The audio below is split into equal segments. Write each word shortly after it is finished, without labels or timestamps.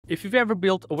If you've ever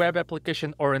built a web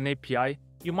application or an API,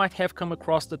 you might have come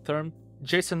across the term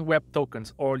JSON Web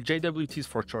Tokens, or JWTs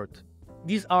for short.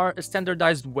 These are a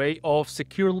standardized way of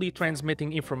securely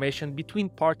transmitting information between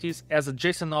parties as a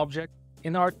JSON object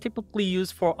and are typically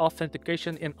used for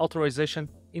authentication and authorization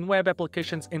in web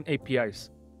applications and APIs.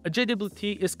 A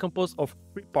JWT is composed of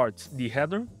three parts: the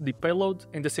header, the payload,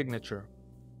 and the signature.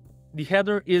 The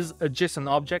header is a JSON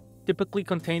object, typically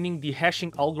containing the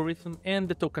hashing algorithm and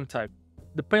the token type.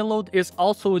 The payload is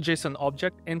also a JSON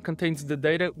object and contains the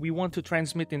data we want to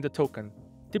transmit in the token.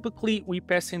 Typically, we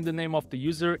pass in the name of the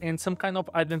user and some kind of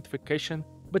identification,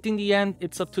 but in the end,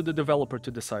 it's up to the developer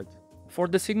to decide. For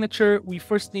the signature, we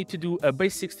first need to do a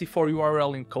base64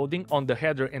 URL encoding on the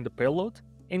header and the payload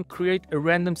and create a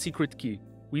random secret key.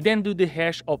 We then do the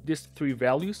hash of these three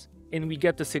values and we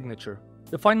get the signature.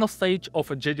 The final stage of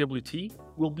a JWT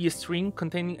will be a string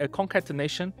containing a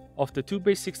concatenation of the two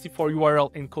base64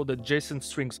 URL encoded JSON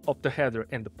strings of the header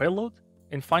and the payload,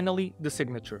 and finally the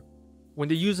signature. When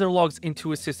the user logs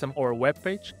into a system or a web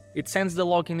page, it sends the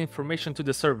login information to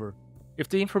the server. If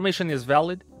the information is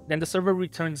valid, then the server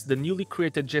returns the newly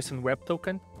created JSON web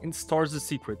token and stores the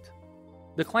secret.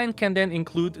 The client can then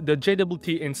include the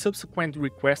JWT in subsequent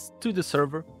requests to the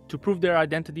server to prove their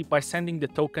identity by sending the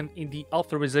token in the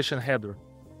authorization header.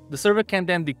 The server can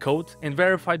then decode and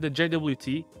verify the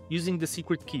JWT using the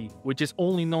secret key, which is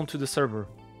only known to the server.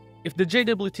 If the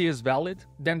JWT is valid,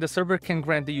 then the server can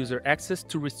grant the user access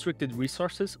to restricted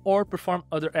resources or perform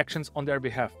other actions on their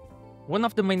behalf. One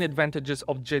of the main advantages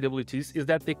of JWTs is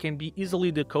that they can be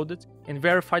easily decoded and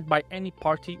verified by any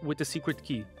party with a secret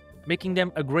key, making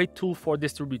them a great tool for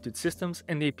distributed systems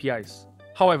and APIs.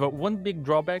 However, one big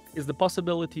drawback is the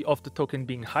possibility of the token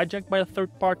being hijacked by a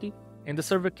third party, and the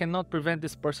server cannot prevent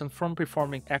this person from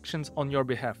performing actions on your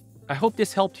behalf. I hope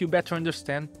this helped you better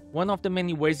understand one of the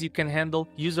many ways you can handle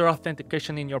user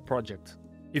authentication in your project.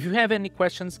 If you have any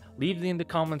questions, leave them in the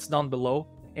comments down below,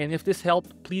 and if this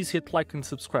helped, please hit like and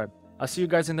subscribe. I'll see you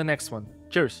guys in the next one.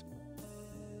 Cheers!